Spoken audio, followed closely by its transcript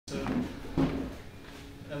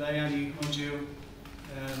lay any undue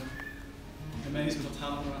amazement or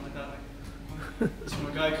talent around like that. It's from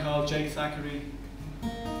a guy called Jake Thackeray.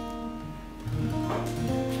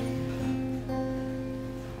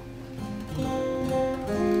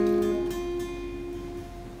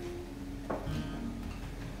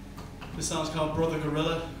 This song's called Brother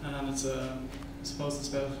Gorilla, and it's I suppose it's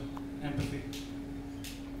about empathy.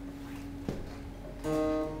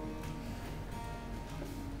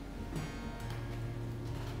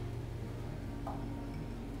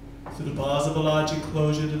 Through the bars of a large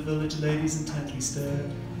enclosure, the village ladies intently stared,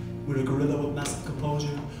 where a gorilla with massive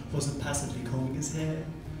composure wasn't passively combing his hair.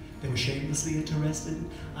 They were shamelessly interested,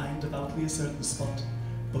 eyeing devoutly a certain spot,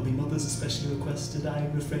 but me mothers especially requested I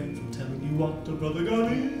refrain from telling you what a brother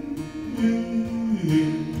got in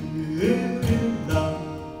love.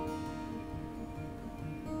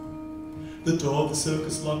 The door of the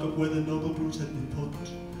circus lockup where the noble brute had been put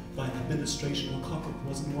by an administration or cock-up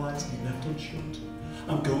wasn't wisely left unshut.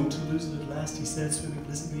 I'm going to lose it at last, he said, swimming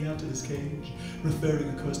blissfully out of his cage, referring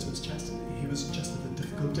of course to his chastity. He was just at a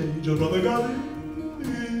difficult age. Oh, brother got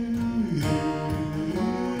in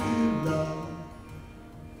love.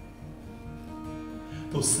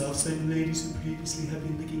 Those self-same ladies who previously had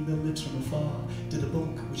been licking their lips from afar did a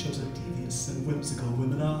bunk which shows how devious and whimsical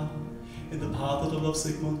women are. In the path of the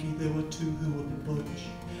lovesick monkey there were two who wouldn't budge,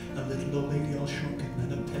 a little old lady all shrunken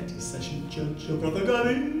and a petty session judge. Oh, brother got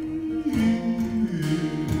in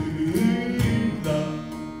love.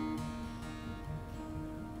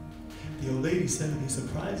 The old lady said it'd be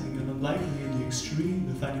surprising and unlikely in the extreme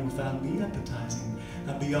if anyone found me appetizing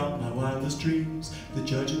and beyond my wildest dreams. The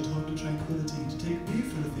judge in total tranquility to take me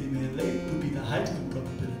for a female lady would be the height of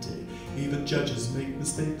improbability. Even judges make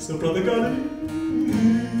mistakes. So brother got in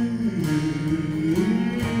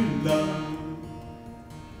love.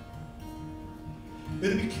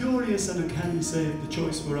 It'd be curious and uncanny, say, if the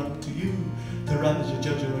choice were up to you to ravage a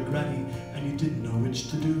judge or a granny and you didn't know which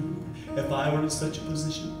to do. If I were in such a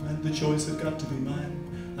position and the choice had got to be mine,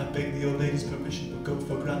 I'd beg the old lady's permission but go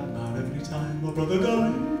for grandma every time. Oh, brother got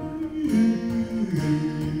in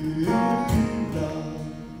love.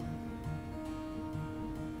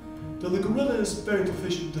 Though the gorilla is very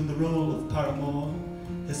proficient in the role of paramour,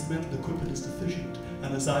 his mental equipment is deficient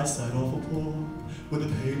and his eyesight awful poor. With a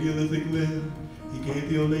paleolithic limb, he gave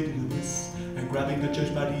the old lady the miss, and grabbing the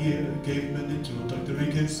judge by the ear, gave him an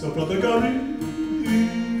introductory kiss. So brother got in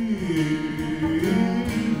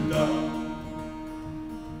love.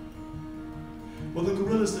 Well, the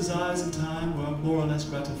gorilla's desires in time were more or less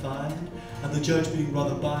gratified, and the judge, being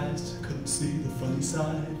rather biased, couldn't see the funny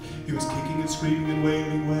side. He was kicking and screaming and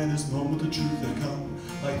wailing when his moment of truth had come,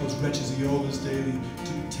 like those wretches he orders daily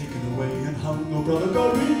to be taken away and hung. Oh, brother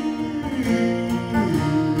got in